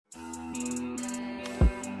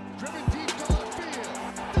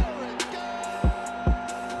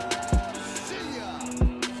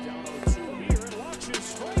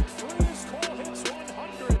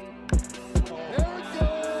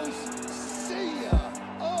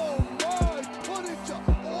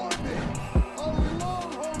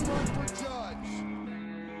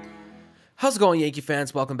How's it going, Yankee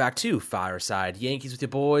fans? Welcome back to Fireside Yankees with your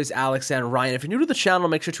boys, Alex and Ryan. If you're new to the channel,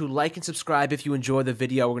 make sure to like and subscribe if you enjoy the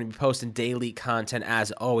video. We're going to be posting daily content,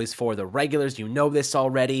 as always, for the regulars. You know this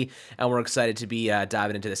already, and we're excited to be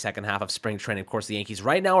diving into the second half of spring training. Of course, the Yankees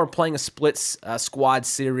right now are playing a split squad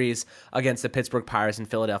series against the Pittsburgh Pirates and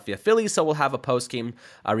Philadelphia Phillies, so we'll have a post-game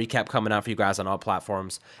recap coming out for you guys on all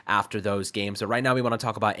platforms after those games. But right now, we want to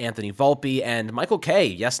talk about Anthony Volpe and Michael Kay,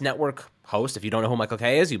 Yes Network host. If you don't know who Michael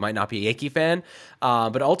Kay is, you might not be a Yankee fan,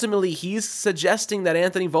 but ultimately he's suggesting that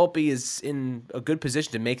Anthony Volpe is in a good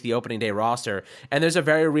position to make the opening day roster, and there's a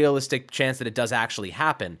very realistic chance that it does actually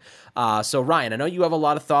happen. So Ryan, I know you have a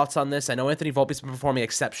lot of thoughts on this. I know Anthony Volpe's been performing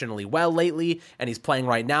exceptionally well lately, and he's playing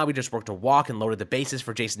right now. We just worked a walk and loaded the bases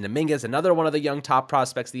for Jason Dominguez, another one of the young top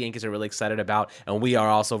prospects the Yankees are really excited about, and we are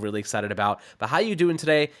also really excited about. But how are you doing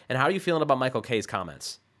today, and how are you feeling about Michael Kay's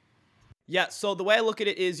comments? Yeah, so the way I look at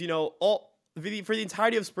it is, for the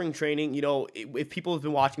entirety of spring training, if people have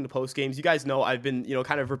been watching the post games, you guys know I've been,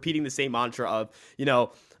 kind of repeating the same mantra of,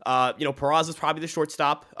 Peraza's probably the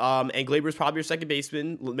shortstop, and Gleyber's probably your second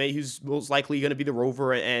baseman. LeMahieu's most likely going to be the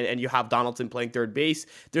rover, and you have Donaldson playing third base.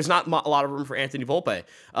 There's not a lot of room for Anthony Volpe,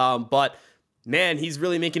 but man, he's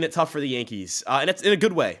really making it tough for the Yankees, and it's in a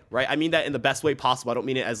good way, right? I mean that in the best way possible. I don't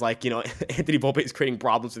mean it as Anthony Volpe is creating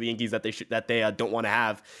problems for the Yankees that they don't want to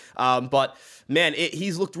have. But man,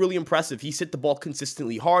 he's looked really impressive. He's hit the ball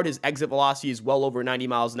consistently hard. His exit velocity is well over 90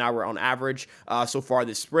 miles an hour on average so far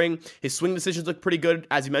this spring. His swing decisions look pretty good.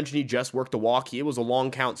 As you mentioned, he just worked a walk. It was a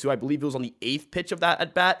long count too. I believe it was on the 8th pitch of that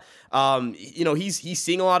at bat. He's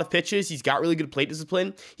seeing a lot of pitches. He's got really good plate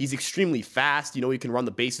discipline. He's extremely fast. He can run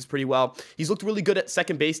the bases pretty well. He's looked really good at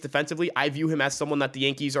second base defensively. I view him as someone that the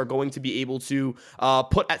Yankees are going to be able to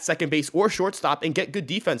put at second base or shortstop and get good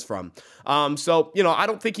defense from. I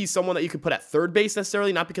don't think he's someone that you could put at third base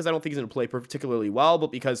necessarily, not because I don't think he's going to play particularly well,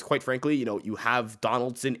 but because, quite frankly, you have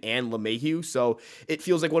Donaldson and LeMahieu, so it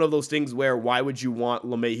feels like one of those things where why would you want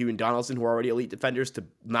LeMahieu and Donaldson, who are already elite defenders, to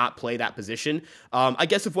not play that position? I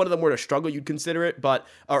guess if one of them were to struggle, you'd consider it,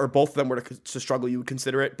 or both of them were to struggle, you would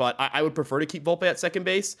consider it, but I would prefer to keep Volpe at second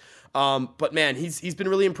base. But man, he's been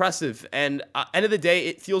really impressive, and end of the day,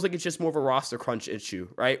 it feels like it's just more of a roster crunch issue,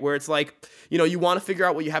 right? Where it's like, you want to figure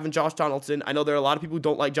out what you have in Josh Donaldson. I know there are a lot of people who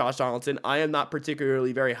don't like Josh Donaldson. I am not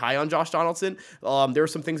particularly very high on Josh Donaldson. There are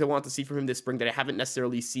some things I want to see from him this spring that I haven't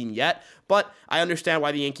necessarily seen yet, but I understand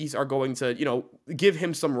why the Yankees are going to, give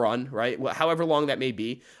him some run, right? However long that may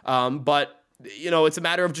be. But it's a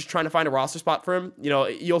matter of just trying to find a roster spot for him.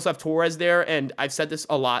 You also have Torres there, and I've said this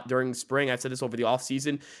a lot during spring. I've said this over the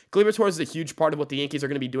offseason. Gleyber Torres is a huge part of what the Yankees are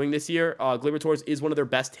going to be doing this year. Gleyber Torres is one of their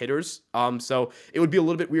best hitters, so it would be a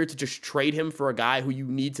little bit weird to just trade him for a guy who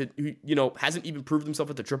hasn't even proved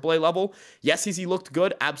himself at the AAA level. Yes, has he looked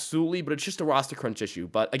good? Absolutely, but it's just a roster crunch issue.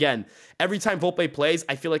 But again, every time Volpe plays,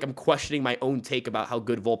 I feel like I'm questioning my own take about how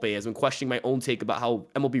good Volpe is. I'm questioning my own take about how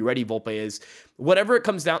MLB ready Volpe is. Whatever it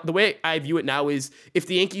comes down, the way I view it now is if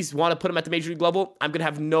the Yankees want to put him at the major league level, I'm gonna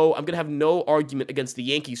have no argument against the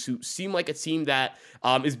Yankees, who seem like a team that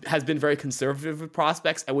has been very conservative with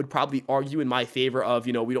prospects. I would probably argue in my favor of,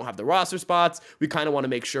 we don't have the roster spots. We kind of want to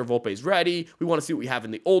make sure Volpe's ready. We want to see what we have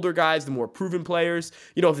in the older guys, the more proven players.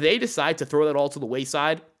 If they decide to throw that all to the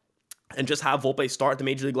wayside and just have Volpe start at the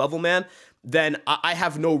major league level, man, then I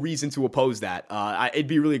have no reason to oppose that. It'd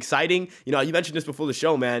be really exciting. You mentioned this before the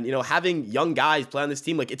show, man. Having young guys play on this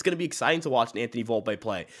team, it's going to be exciting to watch an Anthony Volpe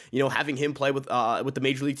play. Having him play with the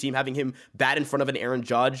major league team, having him bat in front of an Aaron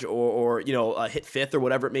Judge or hit fifth or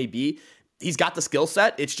whatever it may be. He's got the skill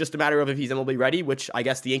set. It's just a matter of if he's MLB ready, which I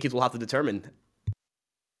guess the Yankees will have to determine.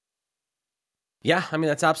 Yeah, I mean,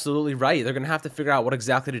 that's absolutely right. They're going to have to figure out what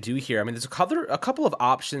exactly to do here. I mean, there's a couple of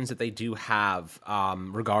options that they do have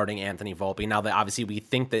regarding Anthony Volpe. Now, obviously, we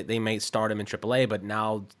think that they may start him in AAA, but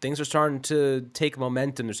now things are starting to take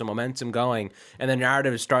momentum. There's some momentum going, and the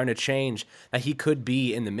narrative is starting to change that he could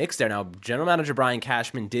be in the mix there. Now, General Manager Brian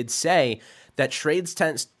Cashman did say that trades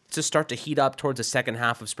tend to start to heat up towards the second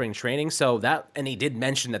half of spring training. And he did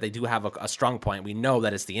mention that they do have a strong point. We know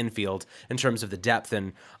that it's the infield in terms of the depth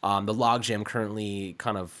and the logjam currently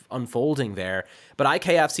kind of unfolding there. But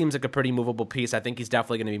IKF seems like a pretty movable piece. I think he's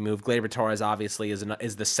definitely going to be moved. Gleyber Torres obviously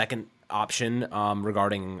is the second option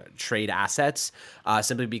regarding trade assets,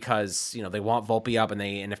 simply because they want Volpe up, and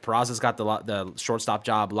if Peraza's got the shortstop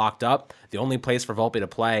job locked up, the only place for Volpe to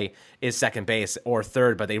play is second base or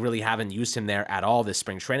third, but they really haven't used him there at all this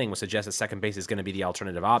spring training. inning would suggest that second base is going to be the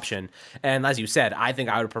alternative option. And as you said, I think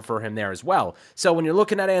I would prefer him there as well. So when you're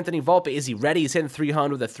looking at Anthony Volpe, is he ready? He's hitting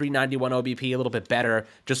 300 with a 391 OBP, a little bit better,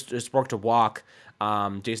 just worked a walk.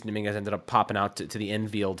 Jason Dominguez ended up popping out to the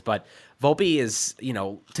infield. But Volpe is,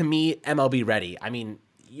 to me, MLB ready. I mean,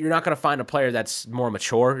 you're not going to find a player that's more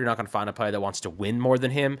mature. You're not going to find a player that wants to win more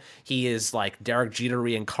than him. He is like Derek Jeter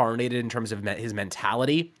reincarnated in terms of his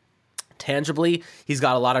mentality. Tangibly, he's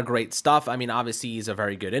got a lot of great stuff. I mean, obviously, he's a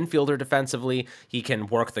very good infielder defensively. He can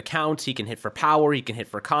work the count. He can hit for power. He can hit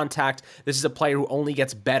for contact. This is a player who only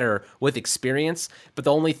gets better with experience. But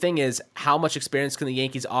the only thing is, how much experience can the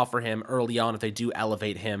Yankees offer him early on if they do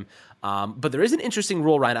elevate him? But there is an interesting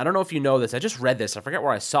rule, Ryan. I don't know if you know this. I just read this. I forget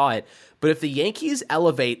where I saw it. But if the Yankees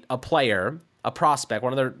elevate a player, a prospect,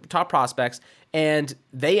 one of their top prospects, and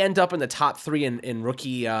they end up in the top 3 in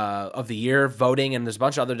rookie of the year voting, and there's a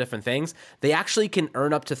bunch of other different things, they actually can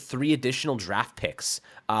earn up to 3 additional draft picks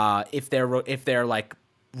if they're like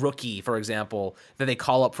rookie, for example, that they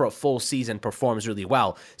call up for a full season performs really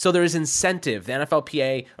well. So there is incentive. The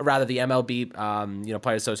NFLPA, or rather the MLB,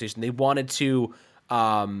 Players Association, they wanted to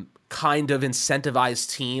kind of incentivize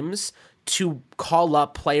teams to call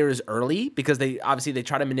up players early because they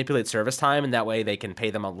try to manipulate service time, and that way they can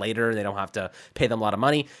pay them out later and they don't have to pay them a lot of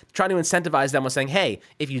money. Trying to incentivize them with saying, hey,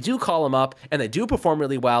 if you do call them up and they do perform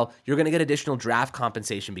really well, you're going to get additional draft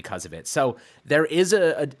compensation because of it. So there is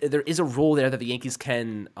a rule there that the Yankees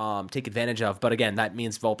can take advantage of. But again, that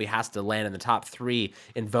means Volpe has to land in the top 3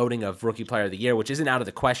 in voting of Rookie Player of the Year, which isn't out of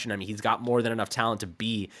the question. I mean, he's got more than enough talent to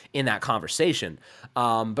be in that conversation.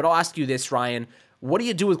 But I'll ask you this, Ryan. What do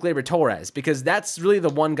you do with Gleyber Torres? Because that's really the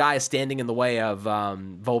one guy standing in the way of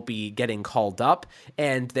Volpe getting called up,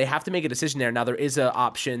 and they have to make a decision there. Now, there is an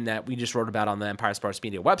option that we just wrote about on the Empire Sports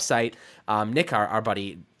Media website. Nick, our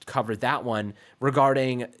buddy, covered that one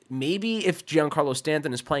regarding maybe if Giancarlo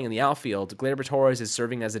Stanton is playing in the outfield, Gleyber Torres is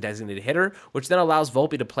serving as a designated hitter, which then allows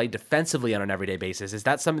Volpe to play defensively on an everyday basis. Is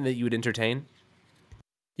that something that you would entertain?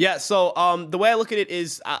 Yeah, so the way I look at it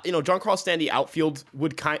is, Giancarlo Stanton outfield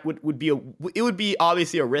would be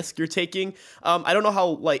obviously a risk you're taking. I don't know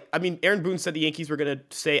how, Aaron Boone said the Yankees were gonna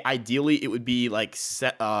say ideally it would be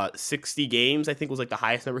 60 games. I think was the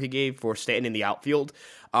highest number he gave for Stanton in the outfield.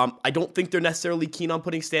 I don't think they're necessarily keen on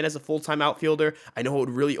putting Stanton as a full-time outfielder. I know it would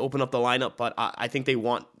really open up the lineup, but I think they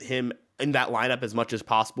want him in that lineup as much as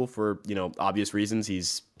possible for obvious reasons.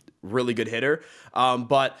 He's a really good hitter,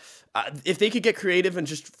 but. If they could get creative and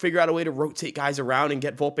just figure out a way to rotate guys around and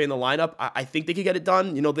get Volpe in the lineup, I think they could get it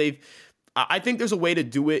done. I think there's a way to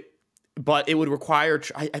do it, but it would require.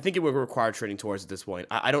 I think it would require trading Torres at this point.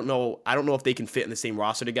 I don't know. I don't know if they can fit in the same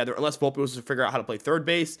roster together unless Volpe was to figure out how to play third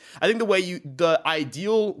base. I think the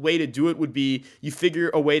ideal way to do it would be you figure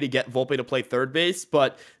a way to get Volpe to play third base,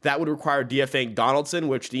 but that would require DFAing Donaldson,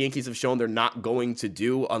 which the Yankees have shown they're not going to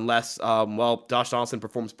do unless, Josh Donaldson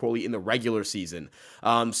performs poorly in the regular season.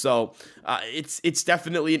 So it's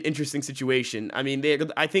definitely an interesting situation. I mean,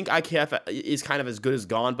 I think IKF is kind of as good as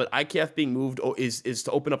gone, but IKF being moved is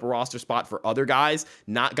to open up a roster spot for other guys,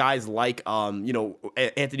 not guys like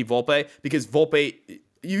Anthony Volpe, because Volpe,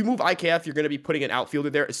 you move IKF, you're going to be putting an outfielder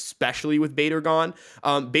there, especially with Bader gone.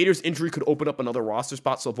 Bader's injury could open up another roster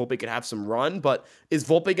spot so Volpe could have some run, but is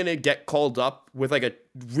Volpe going to get called up with a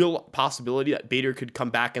real possibility that Bader could come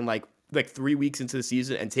back and 3 weeks into the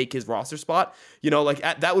season and take his roster spot?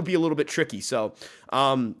 That would be a little bit tricky. So,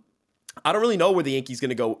 I don't really know where the Yankees going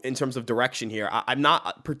to go in terms of direction here. I'm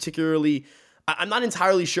not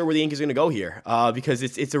entirely sure where the Yankees are going to go here because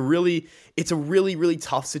it's a really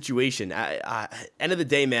tough situation. End of the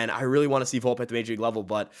day, man, I really want to see Volpe at the major league level,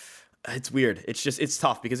 but it's weird. It's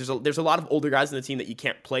tough because there's a lot of older guys in the team that you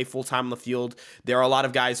can't play full time on the field. There are a lot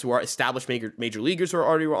of guys who are established major leaguers who are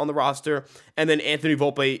already on the roster, and then Anthony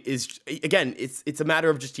Volpe is, again, it's a matter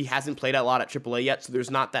of just he hasn't played a lot at AAA yet, so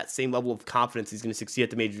there's not that same level of confidence he's going to succeed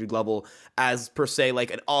at the major league level as per se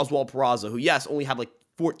an Oswald Peraza, who only had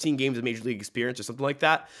 14 games of major league experience or something like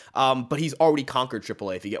that, but he's already conquered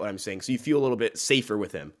AAA, if you get what I'm saying. So you feel a little bit safer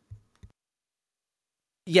with him.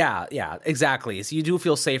 Yeah, exactly. So you do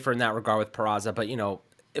feel safer in that regard with Peraza, but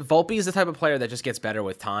Volpe is the type of player that just gets better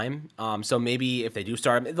with time. So maybe if they do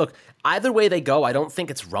start him, look, either way they go, I don't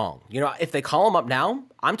think it's wrong. If they call him up now,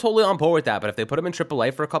 I'm totally on board with that. But if they put him in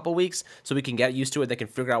AAA for a couple weeks so we can get used to it, they can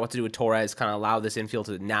figure out what to do with Torres, kind of allow this infield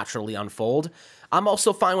to naturally unfold. I'm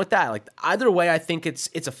also fine with that. Either way, I think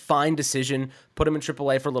it's a fine decision. Put him in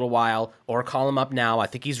AAA for a little while or call him up now. I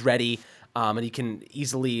think he's ready. And he can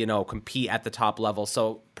easily, compete at the top level.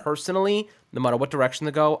 So personally, no matter what direction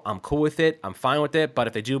they go, I'm cool with it. I'm fine with it. But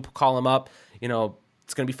if they do call him up,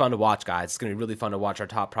 it's going to be fun to watch, guys. It's going to be really fun to watch our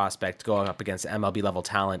top prospect going up against MLB level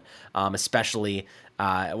talent, especially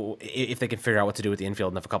if they can figure out what to do with the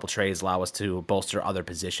infield and if a couple trades allow us to bolster other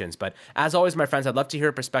positions. But as always, my friends, I'd love to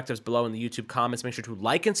hear perspectives below in the YouTube comments. Make sure to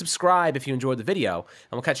like and subscribe if you enjoyed the video,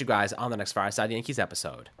 and we'll catch you guys on the next Fireside Yankees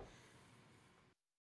episode.